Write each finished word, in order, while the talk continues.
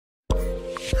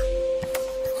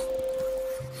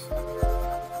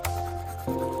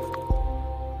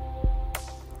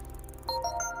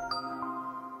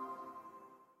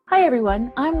Hi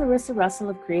everyone, I'm Larissa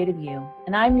Russell of Creative You,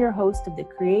 and I'm your host of the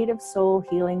Creative Soul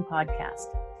Healing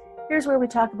Podcast. Here's where we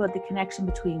talk about the connection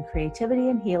between creativity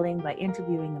and healing by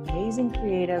interviewing amazing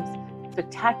creatives,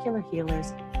 spectacular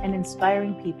healers, and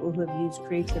inspiring people who have used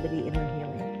creativity in their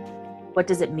healing. What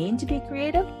does it mean to be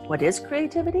creative? What is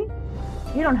creativity?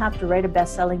 You don't have to write a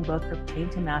best-selling book or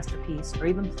paint a masterpiece or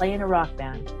even play in a rock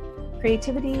band.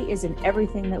 Creativity is in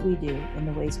everything that we do, in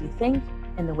the ways we think,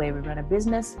 in the way we run a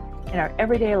business. In our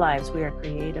everyday lives, we are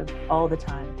creative all the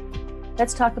time.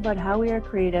 Let's talk about how we are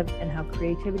creative and how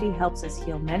creativity helps us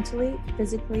heal mentally,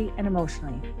 physically, and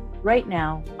emotionally, right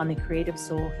now on the Creative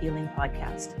Soul Healing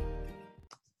Podcast.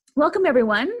 Welcome,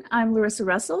 everyone. I'm Larissa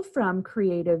Russell from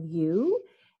Creative You,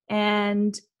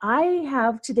 and I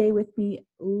have today with me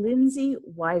Lindsay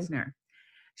Weisner.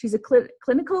 She's a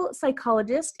clinical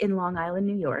psychologist in Long Island,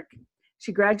 New York.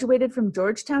 She graduated from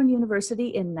Georgetown University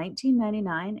in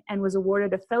 1999 and was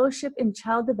awarded a fellowship in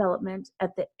child development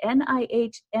at the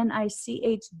NICHD.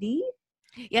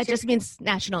 Yeah, it just means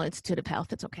National Institute of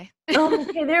Health. It's okay. Oh,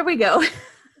 okay, there we go.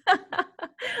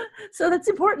 So that's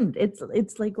important.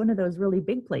 It's like one of those really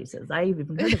big places. I've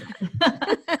even heard of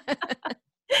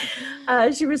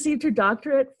it. She received her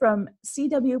doctorate from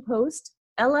CW Post,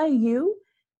 LIU,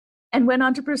 and went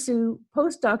on to pursue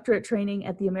postdoctorate training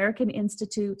at the American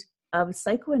Institute of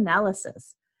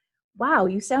Psychoanalysis. Wow,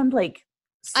 you sound like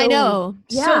I know.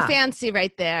 So fancy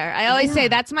right there. I always say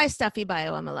that's my stuffy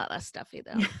bio. I'm a lot less stuffy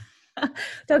though.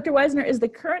 Dr. Weisner is the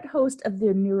current host of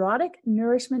the Neurotic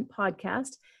Nourishment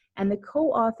podcast and the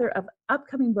co-author of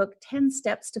upcoming book 10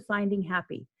 Steps to Finding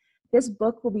Happy. This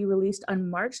book will be released on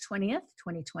March 20th,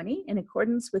 2020 in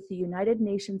accordance with the United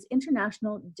Nations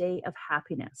International Day of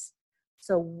Happiness.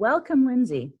 So welcome,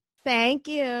 Lindsay. Thank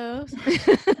you.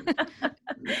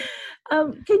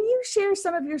 Can you share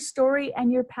some of your story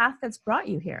and your path that's brought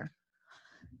you here?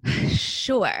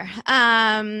 Sure.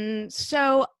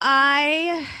 So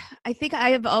I think I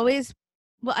have always,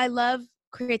 I love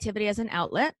creativity as an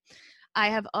outlet. I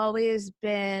have always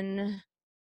been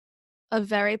a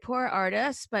very poor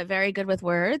artist, but very good with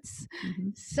words. Mm-hmm.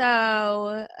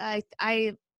 So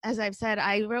I, as I've said,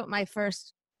 I wrote my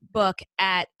first book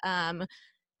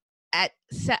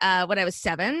when I was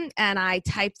 7, and I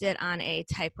typed it on a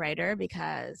typewriter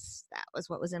because that was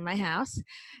what was in my house.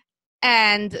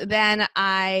 And then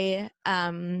I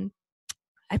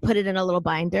put it in a little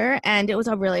binder, and it was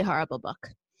a really horrible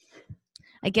book.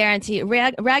 I guarantee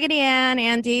Raggedy Ann,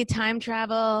 Andy, time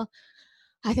travel.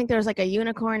 I think there was like a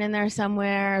unicorn in there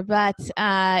somewhere, but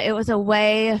it was a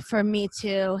way for me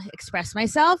to express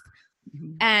myself.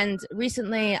 Mm-hmm. And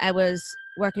recently I was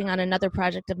working on another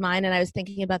project of mine, and I was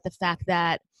thinking about the fact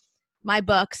that my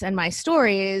books and my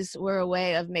stories were a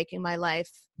way of making my life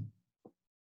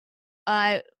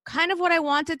kind of what I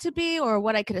wanted to be, or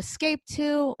what I could escape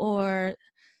to, or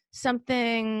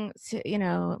something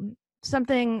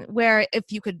something where if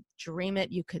you could dream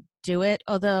it, you could do it.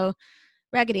 Although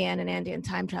Raggedy Ann and Andy and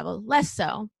time travel, less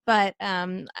so. But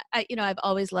I've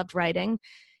always loved writing.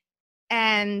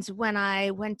 And when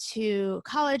I went to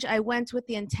college, I went with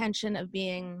the intention of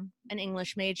being an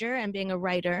English major and being a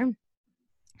writer.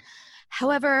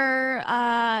 However,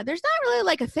 there's not really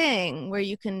like a thing where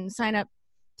you can sign up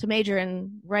to major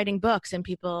in writing books and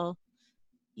people,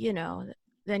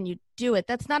 then you do it.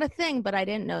 That's not a thing, but I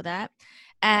didn't know that.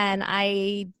 And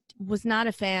I was not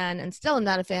a fan, and still am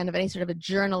not a fan, of any sort of a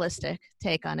journalistic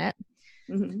take on it.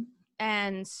 Mm-hmm.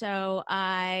 And so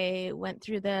I went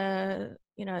through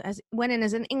went in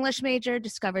as an English major,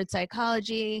 discovered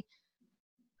psychology,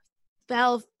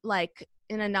 fell like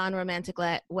in a non-romantic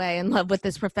way in love with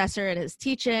this professor and his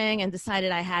teaching, and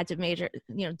decided I had to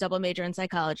double major in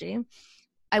psychology.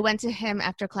 I went to him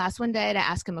after class one day to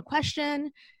ask him a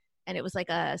question, and it was like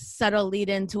a subtle lead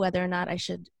in to whether or not I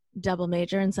should double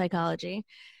major in psychology.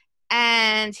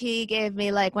 And he gave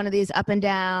me like one of these up and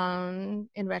down,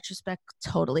 in retrospect,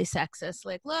 totally sexist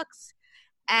like looks,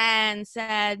 and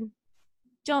said,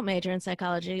 "Don't major in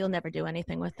psychology. You'll never do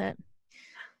anything with it."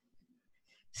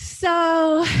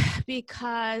 So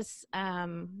because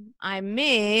I'm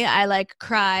me, I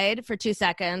cried for 2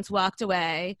 seconds, walked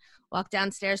away, walked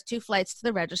downstairs 2 flights to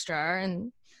the registrar,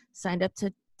 and signed up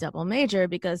to double major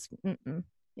because,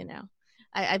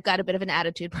 I've got a bit of an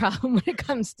attitude problem when it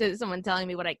comes to someone telling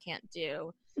me what I can't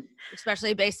do,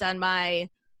 especially based on my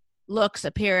looks,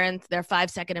 appearance, their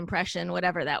 5-second impression,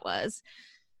 whatever that was.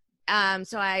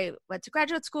 So I went to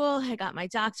graduate school. I got my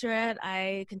doctorate.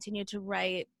 I continued to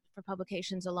write for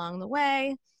publications along the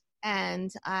way.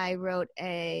 And I wrote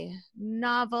a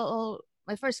novel,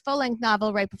 my first full-length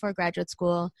novel right before graduate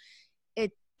school.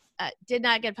 It did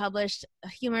not get published.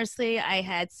 Humorously, I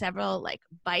had several like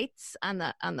bites on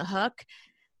the hook,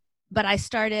 but I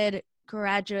started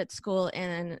graduate school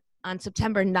on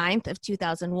September 9th of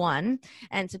 2001,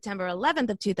 and September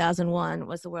 11th of 2001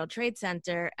 was the World Trade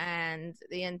Center, and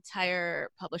the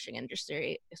entire publishing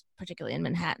industry, particularly in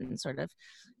Manhattan, sort of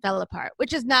fell apart,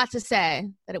 which is not to say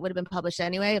that it would have been published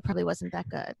anyway. It probably wasn't that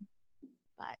good,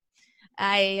 but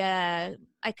I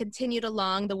continued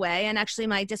along the way, and actually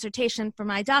my dissertation for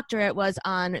my doctorate was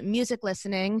on music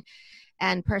listening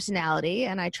and personality,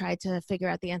 and I tried to figure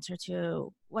out the answer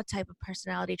to what type of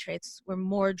personality traits were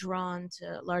more drawn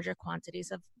to larger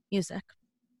quantities of music.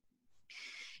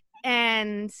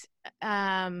 And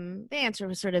the answer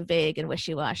was sort of vague and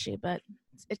wishy-washy, but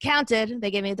it counted.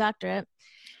 They gave me a doctorate.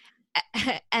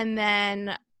 And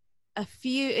then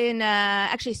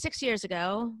actually 6 years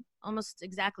ago, almost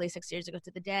exactly 6 years ago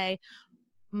to the day,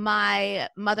 my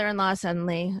mother-in-law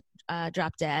suddenly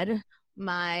dropped dead.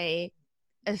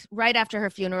 Right after her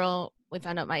funeral, we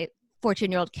found out my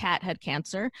 14-year-old cat had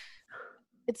cancer.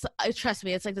 Trust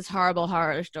me, it's like this horrible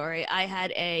horror story. I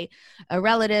had a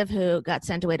relative who got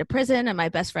sent away to prison, and my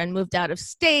best friend moved out of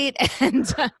state,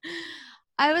 and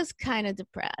I was kind of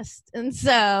depressed. And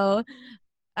so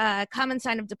a common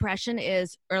sign of depression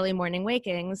is early morning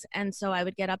wakings. And so I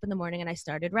would get up in the morning and I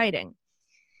started writing.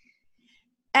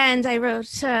 And I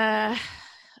wrote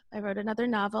another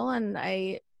novel, and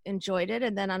I enjoyed it.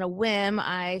 And then on a whim,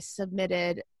 I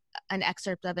submitted an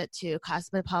excerpt of it to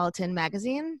Cosmopolitan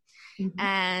magazine. Mm-hmm.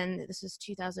 And this was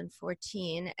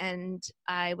 2014. And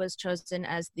I was chosen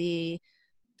as the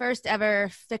first ever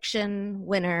fiction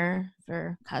winner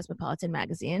for Cosmopolitan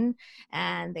magazine.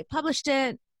 And they published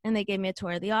it, and they gave me a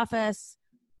tour of the office.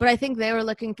 But I think they were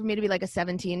looking for me to be like a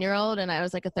 17-year-old, and I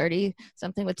was like a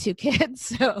 30-something with 2 kids.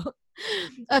 So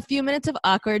a few minutes of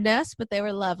awkwardness, but they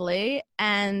were lovely.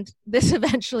 And this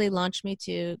eventually launched me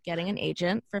to getting an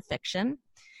agent for fiction.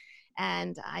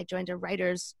 And I joined a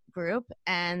writer's group,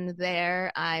 and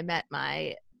there I met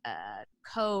my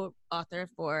co-author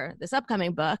for this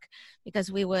upcoming book,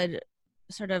 because we would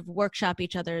sort of workshop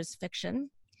each other's fiction.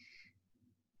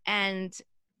 And,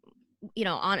 you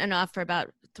know, on and off for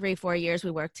about 3-4 years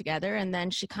we worked together. And then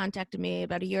she contacted me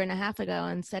about 1.5 years ago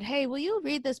and said, "Hey, will you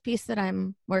read this piece that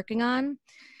I'm working on?"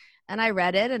 And I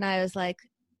read it, and I was like,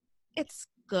 it's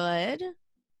good,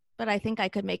 but I think I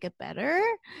could make it better.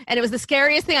 And it was the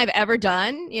scariest thing I've ever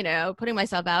done, you know, putting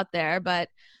myself out there. But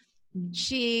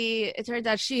it turns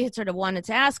out she had sort of wanted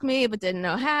to ask me, but didn't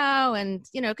know how. And,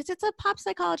 you know, because it's a pop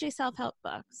psychology self-help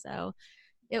book. So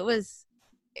it's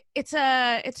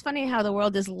funny how the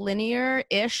world is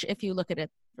linear-ish if you look at it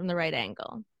from the right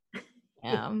angle.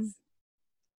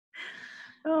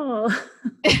 Oh,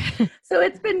 so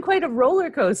it's been quite a roller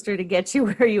coaster to get you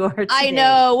where you are today. I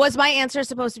know. Was my answer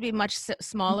supposed to be much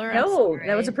smaller? No,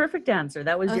 that was a perfect answer.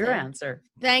 That was your answer.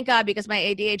 Thank God, because my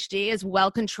ADHD is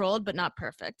well controlled, but not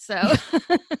perfect. So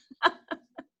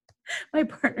my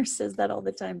partner says that all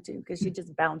the time too, because she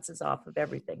just bounces off of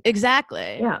everything.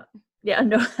 Exactly. Yeah. Yeah.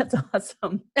 No, that's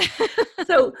awesome.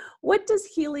 So what does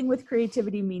healing with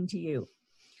creativity mean to you?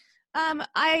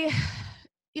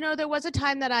 There was a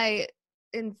time that I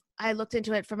looked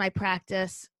into it for my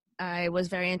practice. I was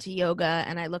very into yoga,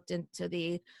 and I looked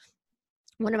into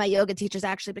one of my yoga teachers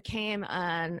actually became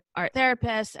an art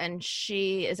therapist, and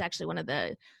she is actually one of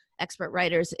the expert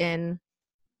writers in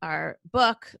our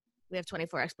book. We have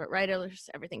 24 expert writers.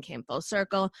 Everything came full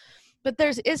circle. But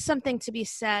there is something to be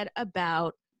said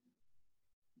about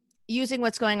using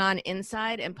what's going on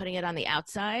inside and putting it on the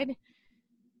outside.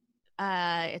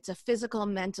 It's a physical,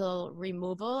 mental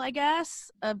removal, I guess,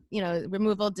 of,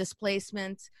 removal,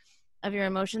 displacement of your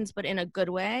emotions, but in a good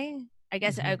way. I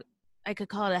guess I could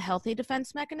call it a healthy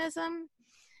defense mechanism.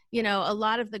 You know, a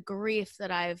lot of the grief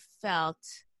that I've felt,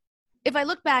 if I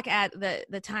look back at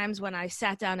the times when I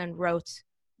sat down and wrote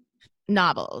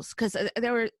novels, because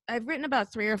I've written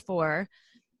about 3 or 4,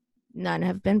 none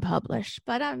have been published,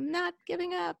 but I'm not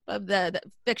giving up. Of the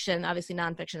fiction, obviously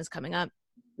nonfiction is coming up.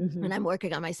 Mm-hmm. And I'm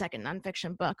working on my second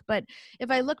nonfiction book. But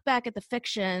if I look back at the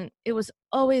fiction, it was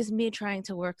always me trying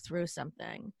to work through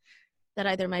something that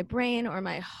either my brain or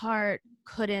my heart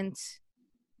couldn't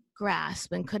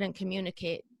grasp and couldn't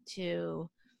communicate to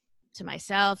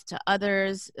myself, to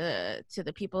others, to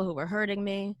the people who were hurting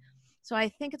me. So I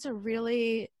think it's a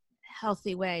really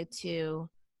healthy way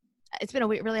it's been a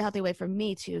really healthy way for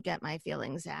me to get my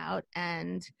feelings out.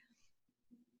 And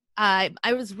I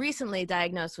was recently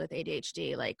diagnosed with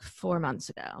ADHD like 4 months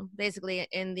ago. Basically,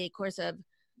 in the course of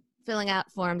filling out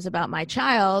forms about my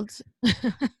child,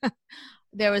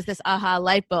 there was this aha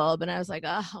light bulb, and I was like,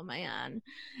 oh man.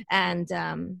 And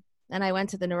And I went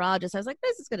to the neurologist. I was like,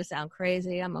 this is going to sound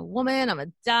crazy. I'm a woman. I'm a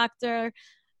doctor.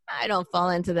 I don't fall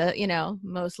into the,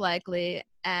 most likely.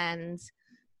 And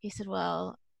he said,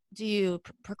 well, do you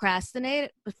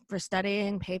procrastinate for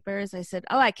studying papers? I said,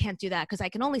 oh, I can't do that because I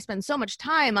can only spend so much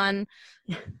time on,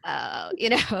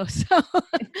 so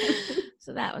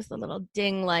so that was the little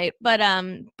ding light. But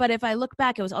if I look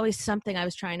back, it was always something I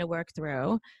was trying to work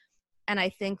through. And I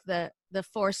think the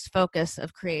forced focus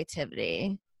of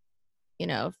creativity,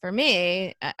 for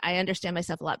me, I understand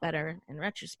myself a lot better in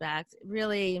retrospect,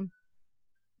 really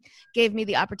gave me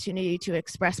the opportunity to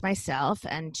express myself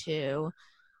and to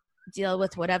deal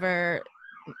with whatever,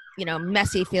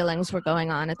 messy feelings were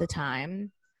going on at the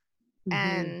time.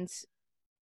 Mm-hmm.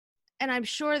 And I'm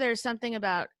sure there's something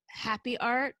about happy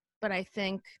art, but I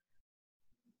think,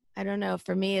 I don't know,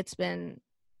 for me, it's been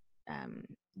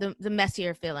the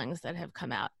messier feelings that have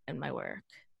come out in my work.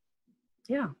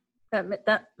 Yeah,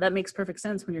 that makes perfect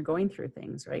sense when you're going through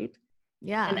things, right?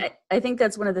 Yeah. And I think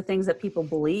that's one of the things that people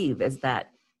believe is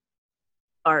that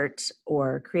art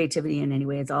or creativity in any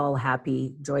way is all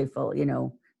happy, joyful,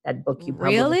 that book you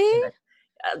published. Really?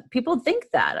 People think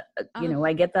that,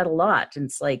 I get that a lot. And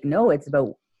it's like, no, it's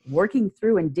about working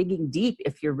through and digging deep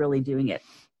if you're really doing it,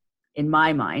 in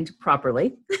my mind,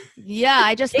 properly. Yeah,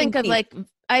 I just think of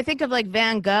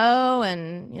Van Gogh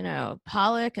and,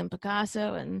 Pollock and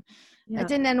Picasso, and that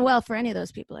didn't end well for any of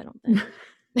those people, I don't think.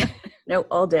 No,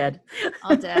 all dead.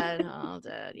 All dead.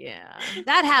 Yeah.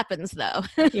 That happens though.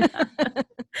 Yeah.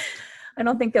 I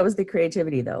don't think that was the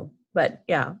creativity though, but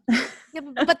yeah. Yeah,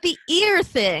 but the ear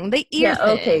thing. Yeah,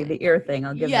 okay, the ear thing.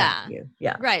 I'll give that to you.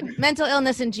 Yeah. Right. Mental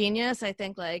illness and genius, I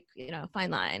think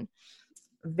fine line.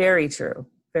 Very true.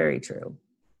 Very true.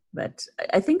 But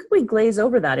I think we glaze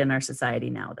over that in our society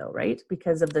now though, right?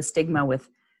 Because of the stigma with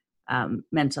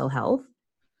mental health.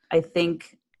 I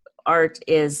think art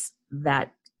is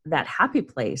that happy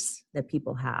place that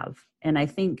people have. And I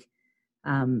think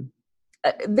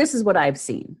this is what I've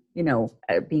seen,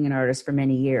 being an artist for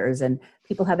many years, and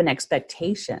people have an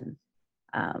expectation.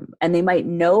 And they might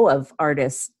know of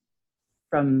artists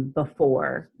from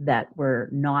before that were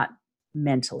not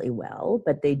mentally well,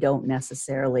 but they don't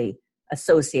necessarily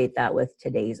associate that with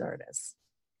today's artists.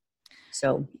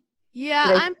 So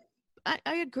yeah,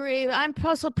 I agree. I'm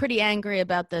also pretty angry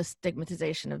about the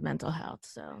stigmatization of mental health.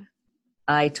 So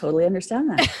I totally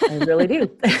understand that. I really do.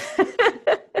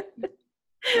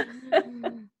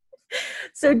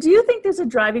 So do you think there's a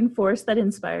driving force that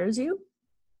inspires you?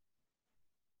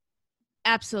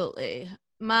 Absolutely.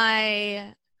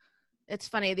 It's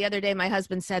funny. The other day, my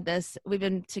husband said this. We've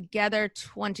been together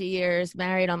 20 years,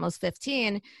 married almost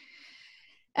 15.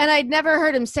 And I'd never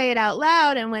heard him say it out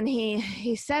loud. And when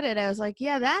he said it, I was like,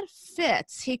 yeah, that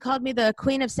fits. He called me the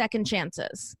queen of second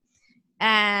chances.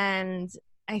 And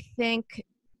I think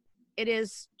it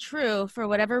is true for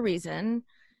whatever reason.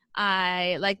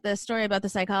 I like the story about the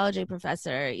psychology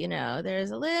professor.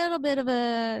 There's a little bit of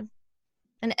an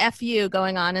FU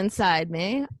going on inside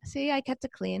me. See, I kept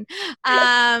it clean.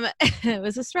 It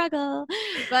was a struggle.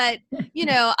 But,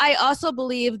 I also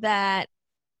believe that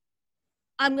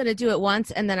I'm going to do it once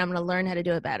and then I'm going to learn how to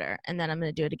do it better. And then I'm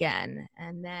going to do it again.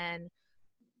 And then,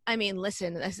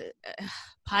 listen,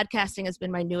 podcasting has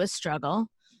been my newest struggle.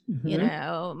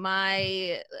 Mm-hmm.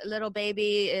 My little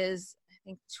baby is, I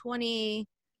think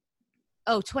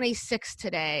 26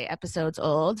 today episodes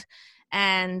old.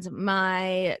 And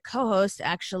my co-host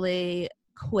actually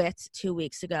quit 2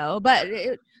 weeks ago, but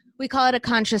we call it a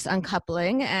conscious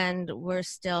uncoupling, and we're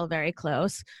still very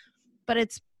close. But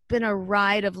it's been a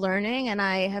ride of learning, and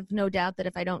I have no doubt that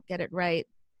if I don't get it right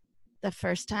the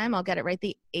first time, I'll get it right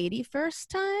the 81st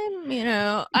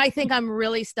time. I think I'm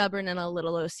really stubborn and a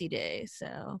little OCD.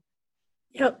 So,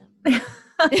 yep.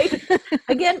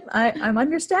 Again, I'm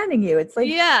understanding you. It's like,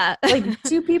 like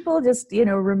two people just,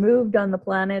 removed on the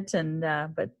planet, and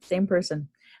but same person.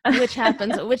 which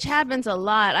happens a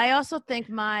lot. I also think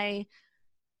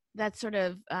that sort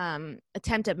of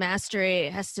attempt at mastery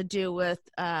has to do with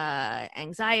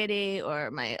anxiety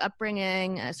or my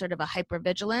upbringing, sort of a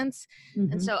hypervigilance.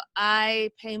 Mm-hmm. And so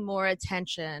I pay more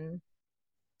attention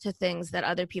to things that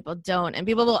other people don't. And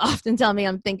people will often tell me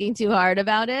I'm thinking too hard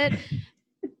about it.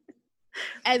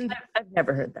 And I've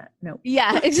never heard that. No.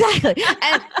 Yeah, exactly.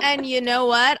 And you know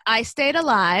what? I stayed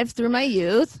alive through my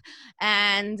youth,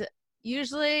 and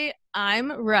usually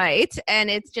I'm right. And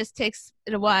it just takes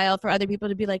a while for other people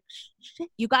to be like,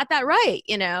 you got that right,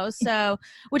 so,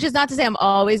 which is not to say I'm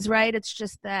always right. It's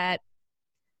just that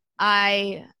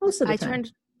listen,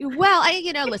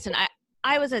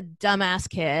 I was a dumbass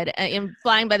kid and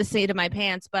flying by the seat of my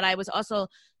pants, but I was also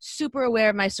super aware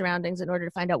of my surroundings in order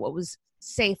to find out what was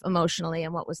safe emotionally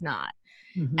and what was not.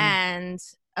 Mm-hmm. And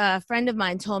a friend of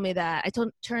mine told me that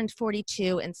turned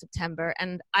 42 in September,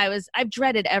 and I've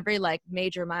dreaded every like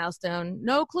major milestone,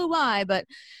 no clue why, but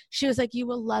she was like, you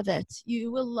will love it. You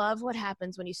will love what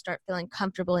happens when you start feeling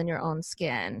comfortable in your own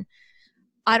skin.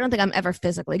 I don't think I'm ever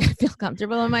physically going to feel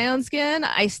comfortable in my own skin.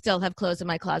 I still have clothes in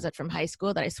my closet from high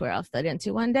school that I swear I'll fit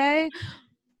into one day.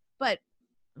 But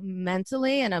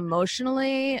mentally and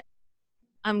emotionally,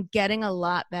 I'm getting a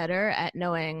lot better at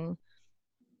knowing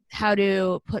how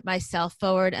to put myself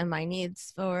forward and my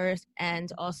needs forward,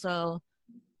 and also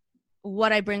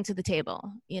what I bring to the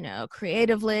table,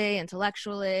 creatively,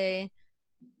 intellectually.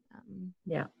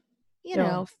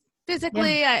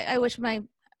 Physically, yeah. I wish my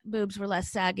boobs were less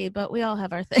saggy, but we all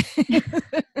have our thing.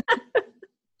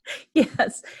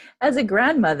 Yes. As a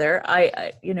grandmother,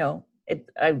 I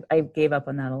gave up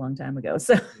on that a long time ago.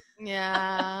 So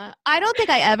yeah, I don't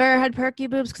think I ever had perky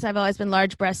boobs because I've always been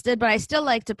large breasted, but I still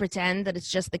like to pretend that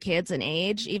it's just the kids and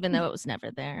age, even though it was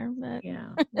never there. But yeah,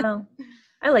 well,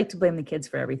 I like to blame the kids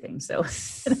for everything. So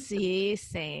see,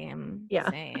 same.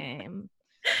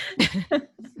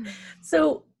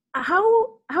 So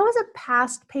how has a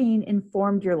past pain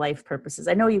informed your life purposes?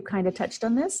 I know you kind of touched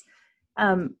on this.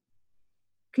 Can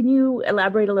you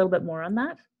elaborate a little bit more on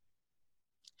that?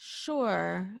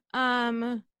 Sure.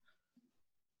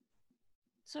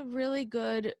 It's a really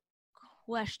good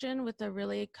question with a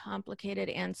really complicated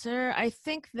answer. I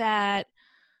think that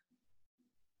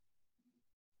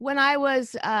when I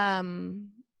was, I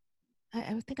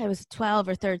think I was 12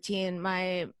 or 13,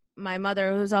 my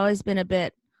mother, who's always been a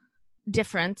bit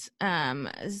different,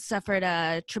 suffered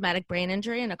a traumatic brain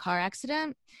injury in a car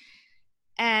accident.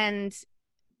 And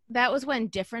that was when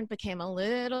different became a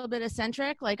little bit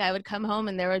eccentric. Like I would come home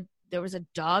and there was a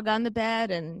dog on the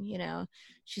bed, and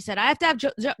she said, I have to have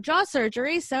jaw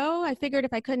surgery. So I figured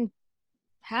if I couldn't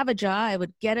have a jaw, I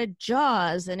would get a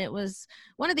jaws. And it was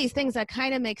one of these things that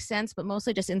kind of makes sense, but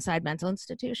mostly just inside mental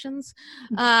institutions.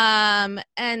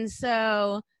 And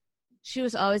so she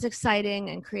was always exciting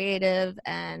and creative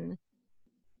and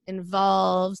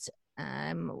involved.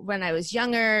 When I was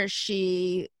younger,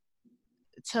 she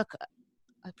took,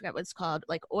 I forgot what it's called,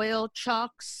 like oil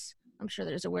chalks. I'm sure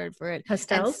there's a word for it.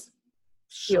 Pastels?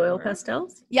 The oil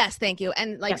pastels? Yes, thank you.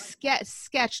 And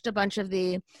sketched a bunch of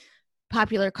the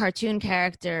popular cartoon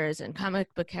characters and comic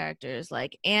book characters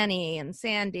like Annie and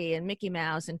Sandy and Mickey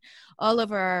Mouse and all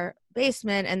over our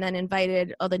basement, and then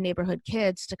invited all the neighborhood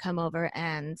kids to come over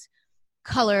and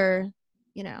color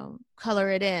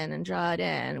it in and draw it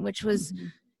in, which was,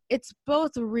 it's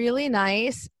both really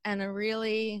nice and a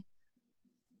really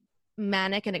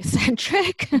manic and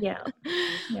eccentric. Yeah.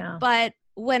 But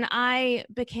when I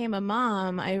became a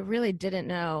mom, I really didn't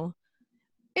know.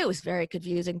 It was very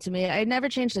confusing to me. I had never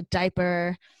changed a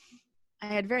diaper. I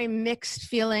had very mixed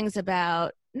feelings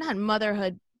about not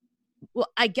motherhood. Well,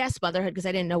 I guess motherhood, because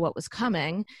I didn't know what was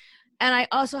coming. And I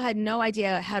also had no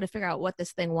idea how to figure out what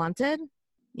this thing wanted,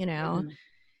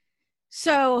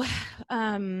 So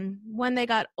when they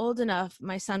got old enough,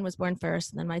 my son was born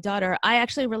first and then my daughter, I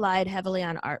actually relied heavily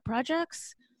on art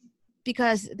projects,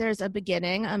 because there's a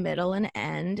beginning, a middle, and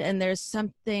end, and there's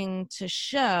something to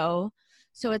show.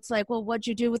 So it's like, well, what'd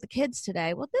you do with the kids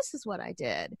today? Well, this is what I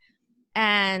did.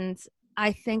 And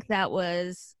I think that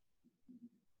was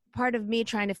part of me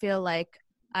trying to feel like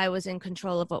I was in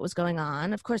control of what was going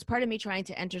on. Of course, part of me trying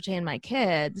to entertain my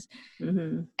kids.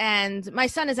 And my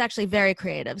son is actually very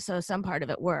creative, so some part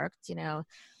of it worked.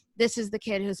 This is the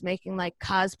kid who's making like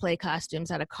cosplay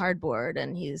costumes out of cardboard,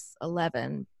 and he's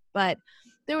 11. But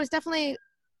there was definitely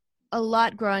a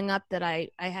lot growing up that I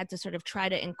had to sort of try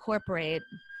to incorporate.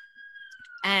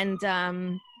 And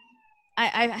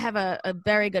I have a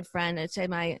very good friend. I'd say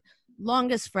my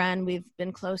longest friend. We've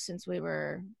been close since we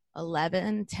were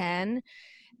 11, 10.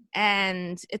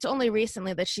 And it's only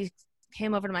recently that she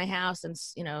came over to my house and,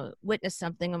 witnessed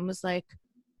something and was like,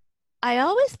 I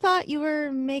always thought you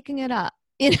were making it up,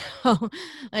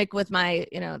 like with my,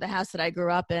 the house that I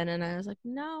grew up in. And I was like,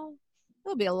 no,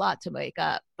 it'll be a lot to make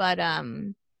up. But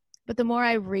the more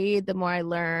I read, the more I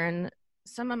learn.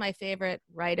 Some of my favorite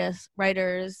writers,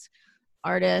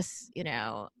 artists,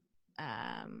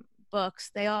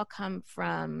 books, they all come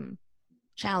from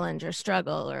challenge or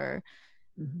struggle or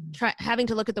having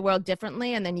to look at the world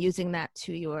differently and then using that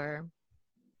to your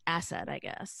asset, I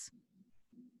guess.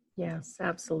 Yes,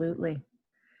 absolutely.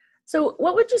 So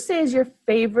what would you say is your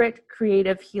favorite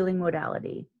creative healing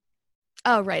modality?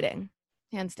 Oh, writing,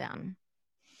 hands down.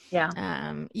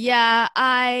 Yeah.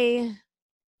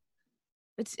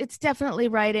 It's definitely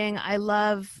writing. I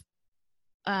love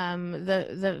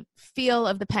the feel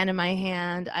of the pen in my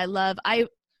hand.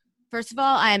 First of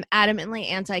all, I am adamantly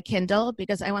anti-Kindle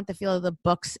because I want the feel of the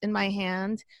books in my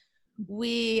hand.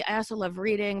 I also love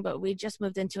reading, but we just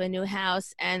moved into a new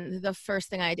house, and the first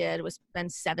thing I did was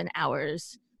spend 7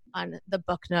 hours on the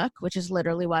Book Nook, which is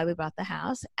literally why we bought the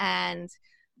house. And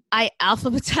I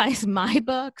alphabetized my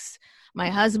books, my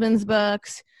husband's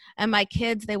books, and my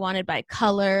kids, they wanted by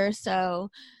color. So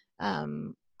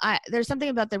there's something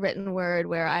about the written word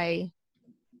where I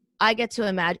get to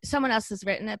imagine, someone else has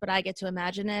written it, but I get to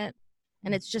imagine it.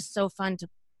 And it's just so fun to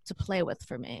play with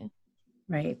for me.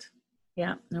 Right.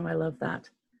 Yeah. No, I love that.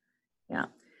 Yeah.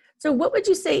 So what would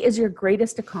you say is your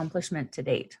greatest accomplishment to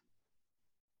date?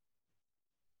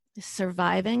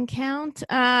 Surviving count?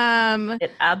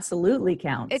 It absolutely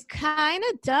counts. It kind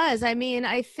of does. I mean,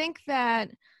 I think that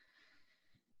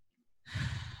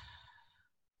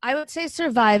I would say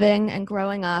surviving and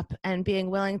growing up and being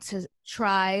willing to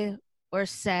try or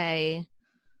say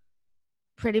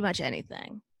pretty much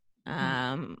anything.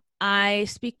 I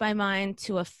speak my mind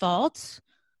to a fault,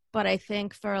 but I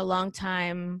think for a long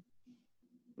time,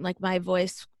 like, my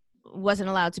voice wasn't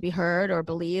allowed to be heard or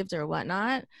believed or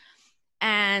whatnot.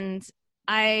 And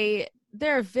there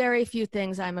are very few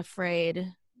things I'm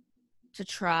afraid to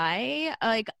try.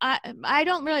 Like, I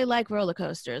don't really like roller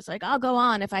coasters. Like, I'll go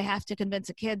on if I have to convince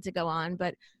a kid to go on,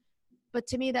 but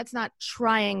to me, that's not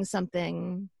trying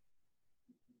something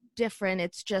different.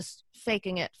 It's just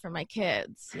faking it for my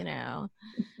kids, you know.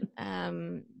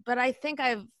 But I think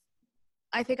I've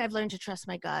learned to trust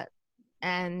my gut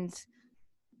and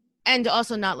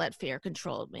also not let fear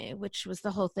control me, which was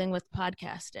the whole thing with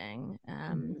podcasting.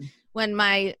 When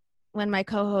my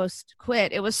co-host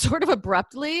quit, it was sort of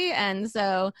abruptly, and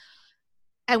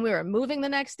we were moving the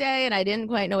next day, and I didn't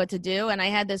quite know what to do, and I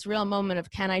had this real moment of,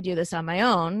 can I do this on my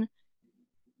own?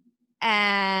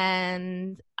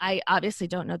 And I obviously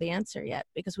don't know the answer yet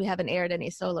because we haven't aired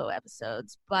any solo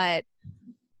episodes, but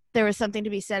there was something to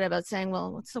be said about saying,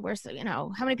 well, what's the worst, you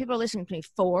know, how many people are listening to me?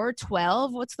 4,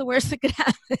 12? What's the worst that could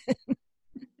happen?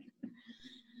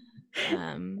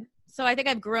 So I think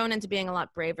I've grown into being a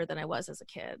lot braver than I was as a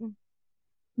kid.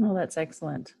 Well, that's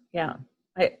excellent. Yeah.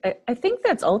 I think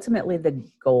that's ultimately the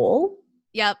goal.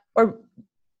 Yep. Or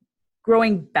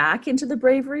growing back into the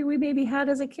bravery we maybe had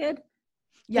as a kid.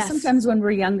 Yes. Sometimes when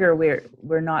we're younger,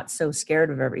 we're not so scared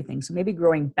of everything. So maybe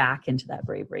growing back into that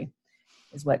bravery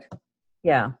is what,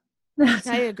 yeah.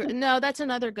 I agree. No, that's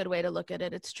another good way to look at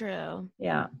it. It's true.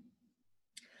 Yeah.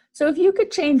 So if you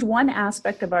could change one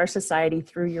aspect of our society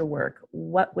through your work,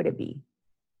 what would it be?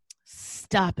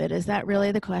 Stop it. Is that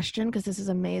really the question? Because this is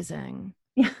amazing.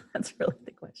 Yeah, that's really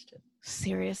the question.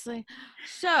 Seriously?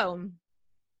 So,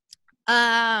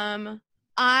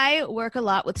 I work a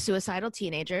lot with suicidal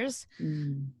teenagers.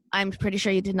 I'm pretty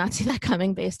sure you did not see that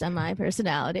coming based on my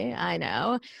personality. I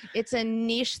know. It's a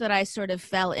niche that I sort of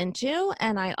fell into,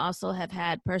 and I also have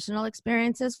had personal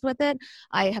experiences with it.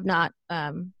 I have not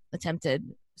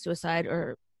attempted suicide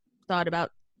or thought about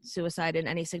suicide in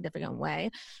any significant way,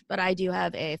 but I do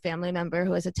have a family member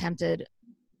who has attempted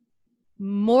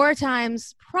more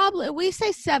times, probably, we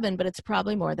say 7, but it's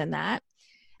probably more than that.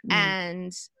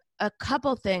 And a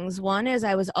couple things. One is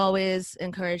I was always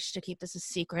encouraged to keep this a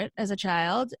secret as a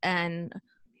child. And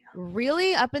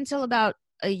really up until about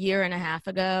a year and a half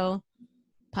ago,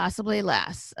 possibly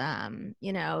less,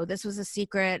 you know, this was a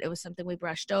secret. It was something we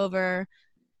brushed over.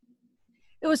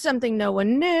 It was something no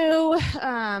one knew,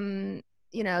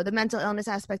 you know, the mental illness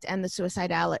aspect and the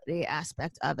suicidality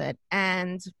aspect of it.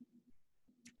 And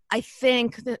I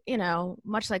think that, you know,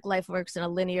 much like life works in a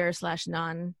linear /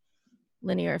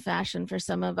 non-linear fashion for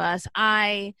some of us,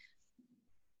 a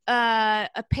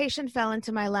patient fell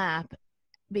into my lap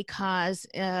because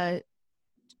a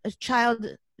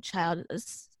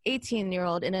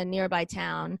 18-year-old in a nearby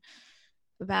town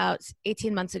about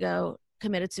 18 months ago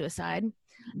committed suicide.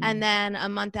 And then a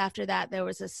month after that, there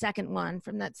was a second one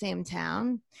from that same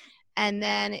town. And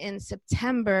then in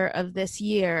September of this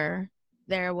year,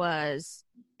 there was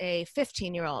a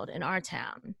 15-year-old in our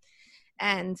town.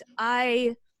 And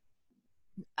I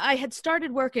had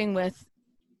started working with,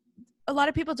 a lot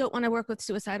of people don't want to work with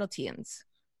suicidal teens.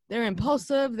 They're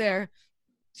impulsive, they're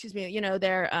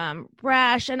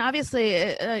brash. And obviously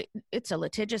it's a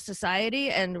litigious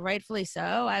society, and rightfully so.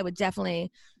 I would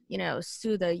definitely, you know,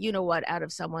 sue the you-know-what out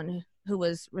of someone who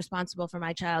was responsible for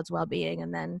my child's well-being.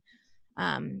 And then,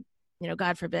 you know,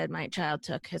 God forbid my child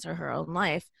took his or her own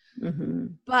life.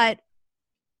 But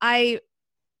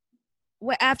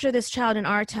after this child in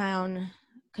our town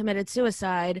committed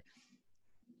suicide,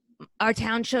 our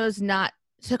town chose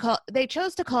to call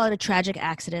it a tragic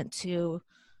accident to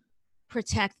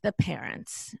protect the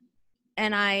parents.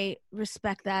 And I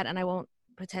respect that, and I won't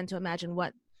pretend to imagine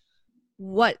what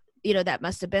what, you know, that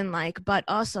must have been like. But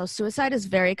also suicide is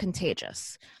very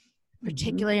contagious,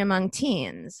 particularly among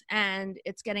teens. And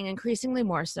it's getting increasingly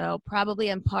more so, probably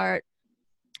in part.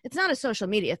 It's not a social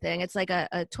media thing. It's like a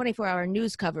 24-hour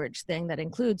news coverage thing that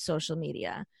includes social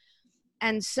media.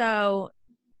 And so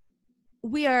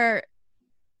we are,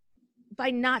 by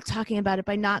not talking about it,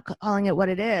 by not calling it what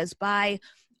it is, by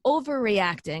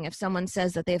overreacting if someone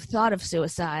says that they've thought of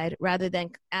suicide, rather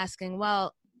than asking,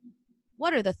 well,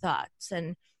 what are the thoughts?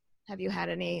 And have you had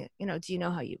any, you know, do you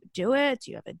know how you do it?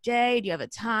 Do you have a day? Do you have a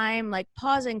time? Like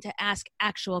pausing to ask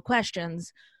actual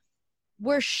questions.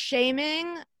 We're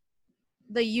shaming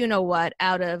the you-know-what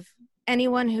out of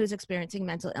anyone who's experiencing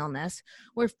mental illness.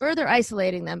 We're further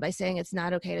isolating them by saying it's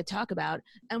not okay to talk about.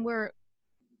 And we're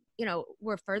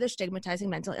further stigmatizing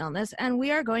mental illness, and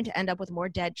we are going to end up with more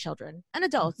dead children and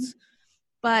adults.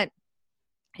 But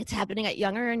it's happening at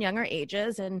younger and younger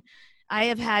ages. And I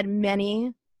have had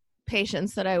many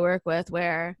patients that I work with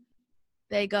where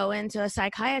they go into a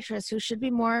psychiatrist who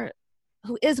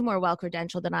is more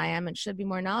well-credentialed than I am and should be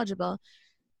more knowledgeable.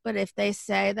 But if they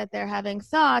say that they're having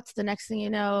thoughts, the next thing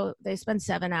you know, they spend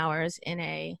 7 hours in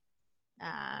an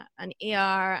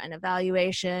ER, an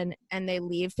evaluation, and they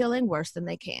leave feeling worse than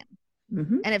they came.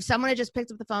 And if someone had just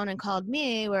picked up the phone and called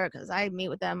me, because I meet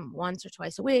with them once or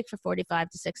twice a week for 45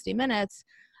 to 60 minutes,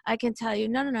 I can tell you,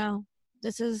 no,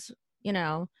 this is, you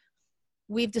know,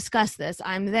 we've discussed this.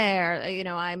 I'm there, you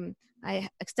know, I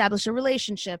established a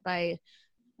relationship.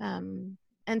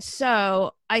 And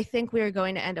so I think we're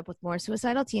going to end up with more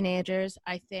suicidal teenagers.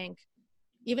 I think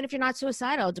even if you're not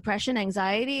suicidal, depression,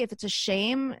 anxiety, if it's a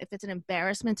shame, if it's an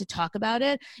embarrassment to talk about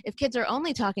it, if kids are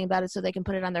only talking about it so they can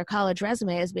put it on their college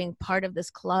resume as being part of this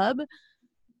club,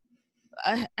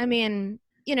 I mean,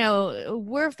 you know,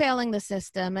 we're failing the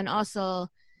system. And also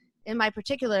in my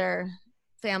particular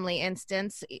family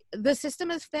instance, the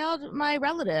system has failed my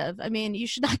relative. I mean, you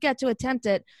should not get to attempt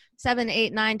it 7,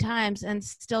 8, 9 times and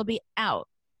still be out.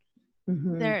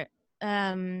 There,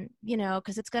 you know,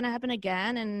 because it's going to happen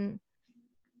again, and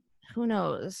who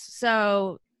knows?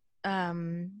 So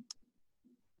the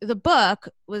book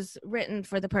was written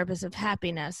for the purpose of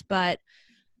happiness, but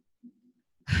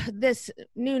this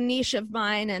new niche of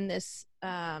mine and this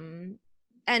you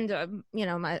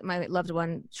know, my loved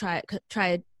one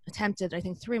attempted, I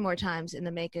think 3 more times in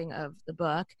the making of the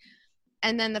book.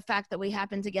 And then the fact that we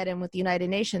happened to get in with the United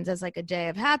Nations as like a day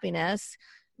of happiness,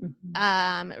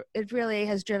 it really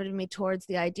has driven me towards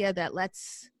the idea that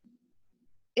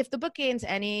if the book gains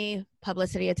any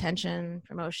publicity, attention,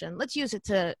 promotion, let's use it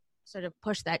to sort of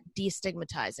push that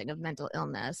destigmatizing of mental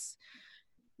illness.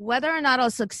 Whether or not I'll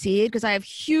succeed, because I have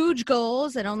huge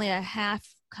goals and only a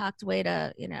half-cocked way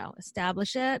to, you know,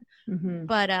 establish it.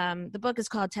 But the book is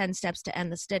called 10 Steps to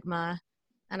End the Stigma,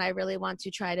 and I really want to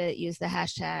try to use the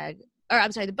hashtag, or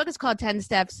I'm sorry, the book is called 10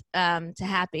 Steps to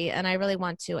Happy, and I really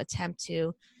want to attempt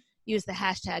to use the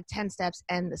hashtag 10 Steps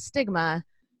End the Stigma.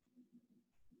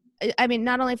 I mean,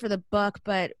 not only for the book,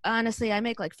 but honestly, I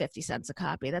make like 50 cents a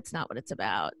copy. That's not what it's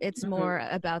about. It's more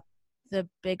about the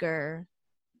bigger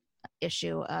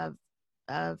issue of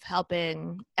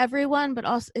helping everyone, but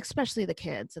also especially the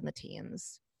kids and the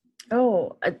teens.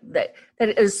 Oh, that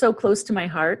is so close to my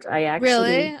heart. I actually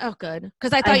really, oh, good,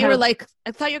 because I thought you were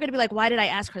going to be like, why did I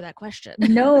ask her that question?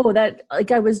 No, that like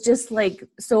I was just like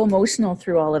so emotional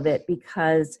through all of it,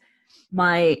 because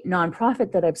my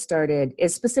nonprofit that I've started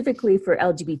is specifically for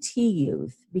LGBT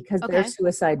youth, because their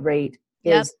suicide rate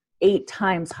is 8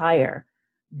 times higher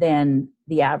than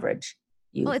the average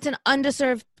youth. Well, it's an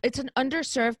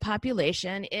underserved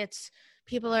population. It's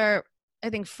people are, I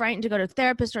think, frightened to go to a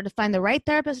therapist, or to find the right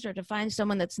therapist, or to find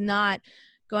someone that's not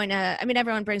going to, I mean,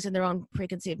 everyone brings in their own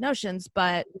preconceived notions,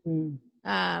 but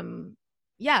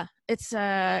yeah, it's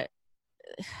I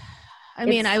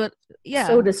mean, I would, yeah.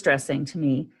 So distressing to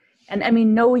me. And I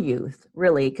mean, no youth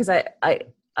really, because I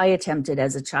attempted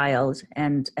as a child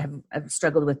and I've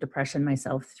struggled with depression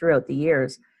myself throughout the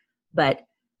years, but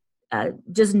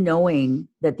just knowing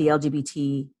that the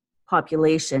LGBT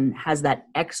population has that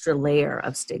extra layer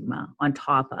of stigma on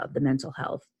top of the mental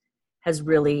health has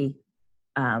really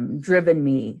driven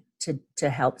me to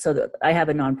help. So that I have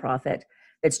a nonprofit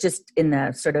that's just in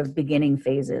the sort of beginning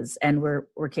phases, and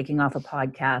we're kicking off a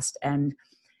podcast and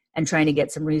trying to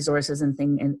get some resources and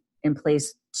things in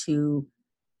place to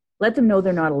let them know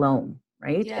they're not alone,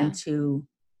 right? Yeah. And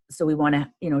so we want to,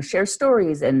 you know, share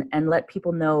stories and let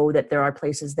people know that there are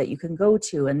places that you can go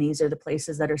to, and these are the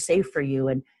places that are safe for you,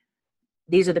 and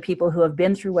these are the people who have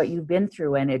been through what you've been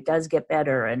through, and it does get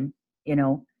better. And, you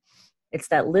know, it's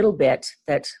that little bit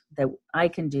that I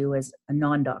can do as a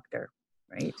non-doctor,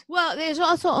 right? Well, there's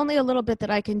also only a little bit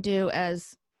that I can do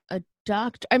as a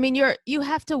doctor. I mean, you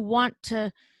have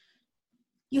to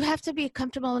be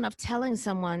comfortable enough telling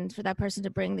someone for that person to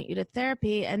bring you to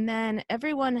therapy. And then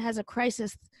everyone has a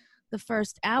crisis the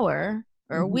first hour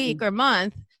or a week or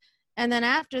month. And then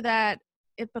after that,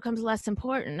 it becomes less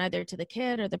important either to the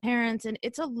kid or the parents. And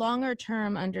it's a longer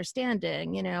term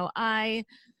understanding. You know, I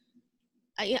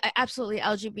absolutely,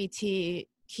 LGBTQ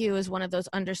is one of those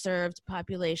underserved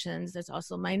populations. There's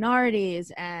also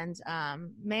minorities and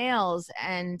males.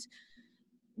 And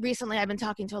recently I've been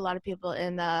talking to a lot of people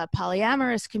in the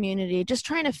polyamorous community, just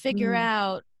trying to figure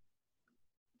out,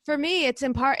 for me, it's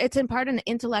in part an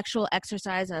intellectual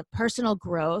exercise, a personal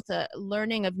growth, a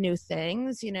learning of new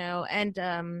things, you know, and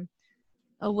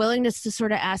a willingness to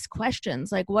sort of ask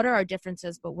questions like, what are our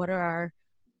differences, but what are our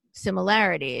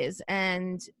similarities?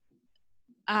 And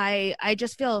I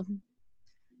just feel,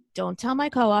 don't tell my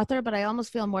co-author, but I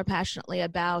almost feel more passionately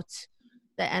about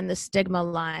the End the Stigma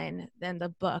line than the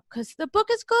book, because the book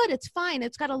is good. It's fine.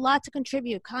 It's got a lot to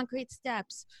contribute, concrete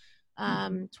steps,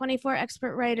 24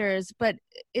 expert writers, but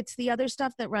it's the other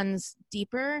stuff that runs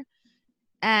deeper.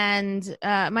 And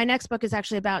my next book is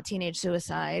actually about teenage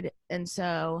suicide. And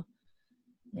so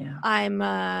I'm,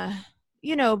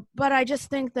 you know, but I just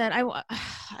think that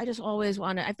I just always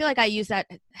want to, I feel like I use that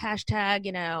hashtag,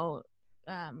 you know,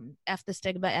 F the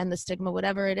stigma, end the stigma,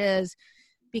 whatever it is,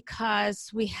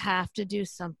 because we have to do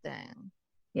something.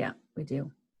 Yeah, we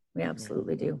do. We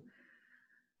absolutely do.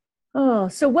 Oh,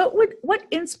 so what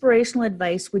inspirational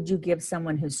advice would you give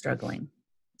someone who's struggling?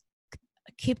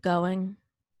 Keep going.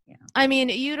 Yeah. I mean,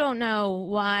 you don't know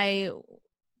why.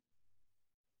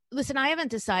 Listen, I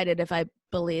haven't decided if I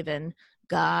believe in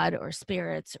God or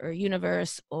spirits or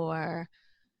universe or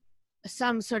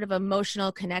some sort of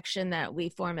emotional connection that we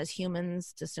form as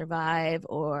humans to survive,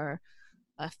 or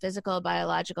a physical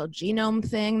biological genome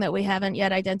thing that we haven't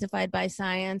yet identified by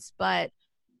science, but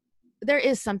there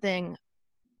is something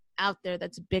out there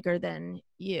that's bigger than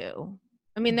you.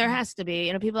 I mean, there has to be.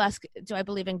 You know, people ask, do I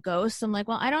believe in ghosts? I'm like,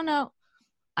 well, I don't know,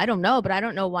 but I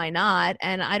don't know why not.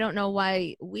 And I don't know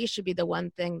why we should be the one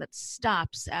thing that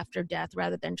stops after death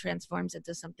rather than transforms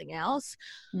into something else.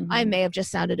 I may have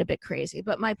just sounded a bit crazy,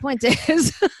 but my point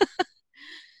is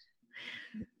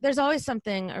there's always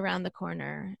something around the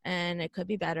corner, and it could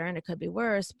be better and it could be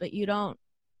worse, but you don't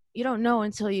know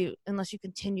unless you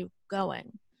continue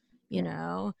going, you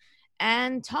know,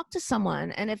 and talk to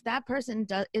someone. And if that person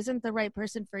isn't the right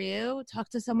person for you, talk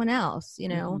to someone else, you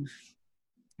know.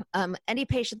 Any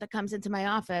patient that comes into my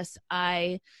office,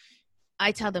 I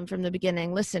tell them from the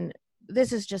beginning, listen,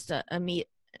 this is just a meet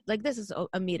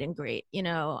and greet. You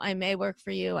know, I may work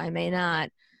for you, I may not.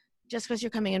 Just because you're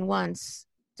coming in once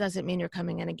doesn't mean you're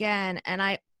coming in again. And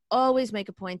I always make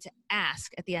a point to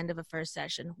ask at the end of a first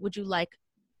session, would you like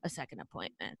a second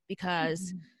appointment?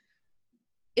 Because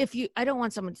I don't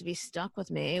want someone to be stuck with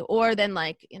me, or then,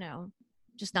 like, you know,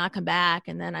 just not come back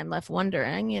and then I'm left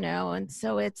wondering, you know. And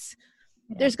so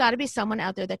there's got to be someone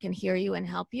out there that can hear you and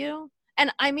help you.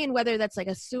 And I mean, whether that's like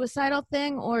a suicidal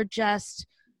thing or just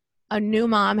a new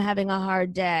mom having a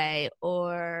hard day,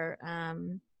 or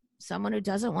someone who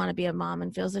doesn't want to be a mom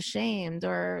and feels ashamed,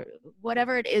 or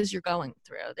whatever it is you're going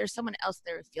through, there's someone else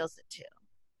there who feels it too.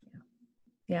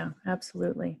 Yeah,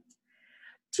 absolutely.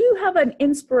 Do you have an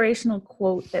inspirational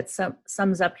quote that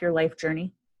sums up your life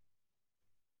journey?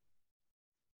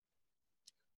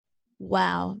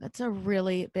 Wow, that's a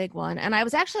really big one. And I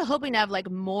was actually hoping to have like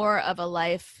more of a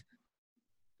life,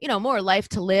 you know, more life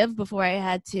to live before I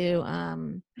had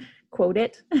to quote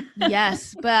it.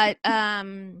 Yes, but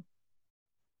I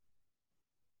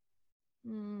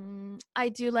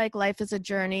do like life as a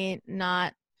journey,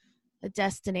 not a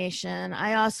destination.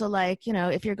 I also like, you know,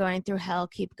 if you're going through hell,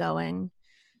 keep going.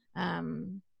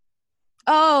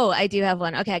 Oh, I do have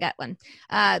one. Okay, I got one.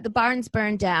 The barn's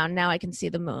burned down. Now I can see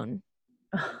the moon.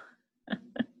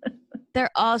 They're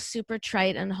all super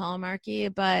trite and hallmarky,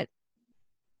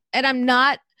 and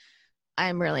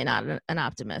I'm really not an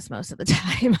optimist most of the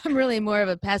time. I'm really more of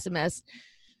a pessimist.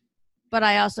 But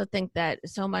I also think that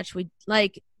so much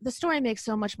the story makes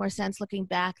so much more sense looking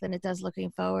back than it does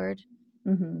looking forward.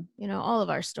 You know, all of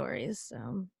our stories.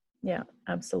 So. Yeah,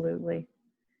 absolutely.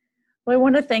 Well, I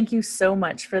want to thank you so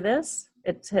much for this.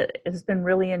 It has been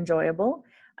really enjoyable.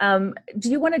 Do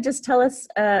you want to just tell us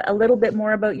a little bit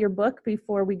more about your book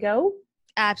before we go?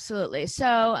 Absolutely.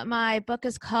 So my book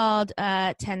is called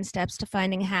 10 Steps to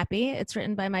Finding Happy. It's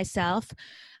written by myself,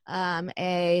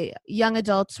 a young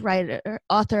adult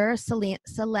author, Selene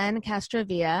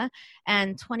Castrovia,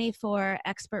 and 24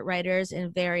 expert writers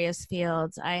in various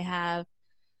fields. I have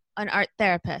an art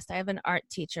therapist. I have an art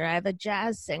teacher. I have a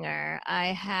jazz singer. I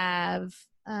have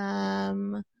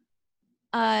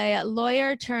a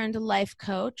lawyer turned life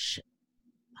coach.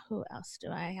 Who else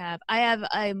do I have? I have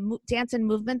a dance and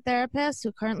movement therapist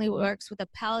who currently works with a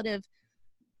palliative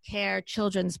care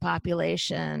children's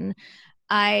population.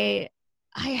 I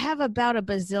have about a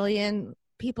bazillion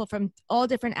people from all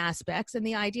different aspects, and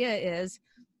the idea is,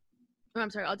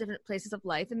 all different places of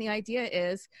life, and the idea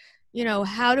is,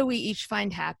 how do we each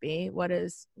find happy? What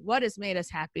has made us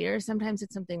happier? Sometimes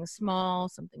it's something small,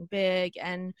 something big,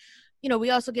 and we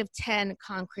also give 10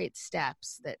 concrete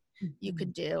steps that you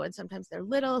could do, and sometimes they're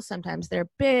little, sometimes they're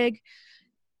big.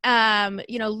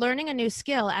 Learning a new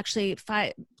skill actually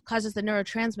causes the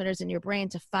neurotransmitters in your brain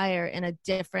to fire in a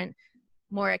different,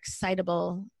 more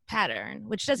excitable pattern,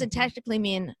 which doesn't technically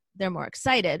mean they're more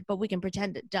excited, but we can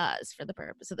pretend it does for the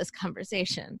purpose of this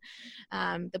conversation.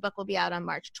 The book will be out on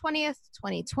March 20th,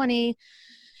 2020.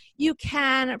 You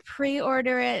can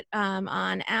pre-order it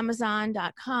on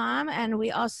Amazon.com. And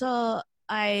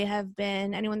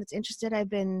anyone that's interested, I've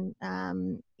been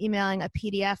emailing a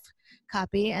PDF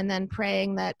copy and then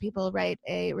praying that people write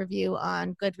a review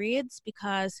on Goodreads,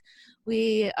 because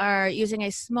we are using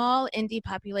a small indie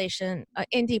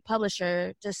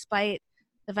publisher, despite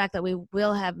the fact that we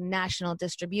will have national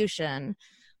distribution.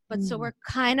 But so we're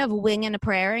kind of winging and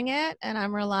praying it, and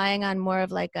I'm relying on more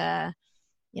of like a,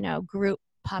 group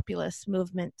populist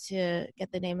movement to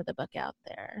get the name of the book out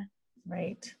there.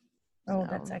 Right. Oh,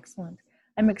 that's excellent.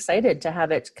 I'm excited to have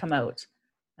it come out.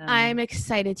 I'm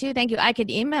excited too. Thank you. I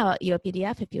could email you a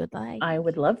PDF if you would like. I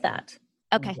would love that.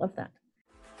 Okay. I would love that.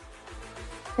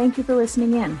 Thank you for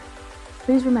listening in.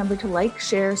 Please remember to like,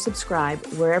 share, subscribe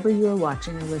wherever you are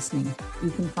watching or listening.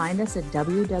 You can find us at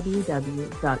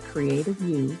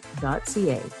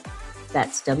www.creativeyou.ca.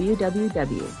 That's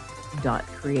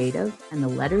www.creative and the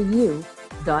letter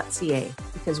U.ca,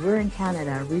 because we're in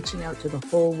Canada reaching out to the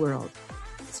whole world.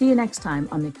 See you next time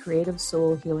on the Creative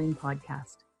Soul Healing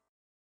Podcast.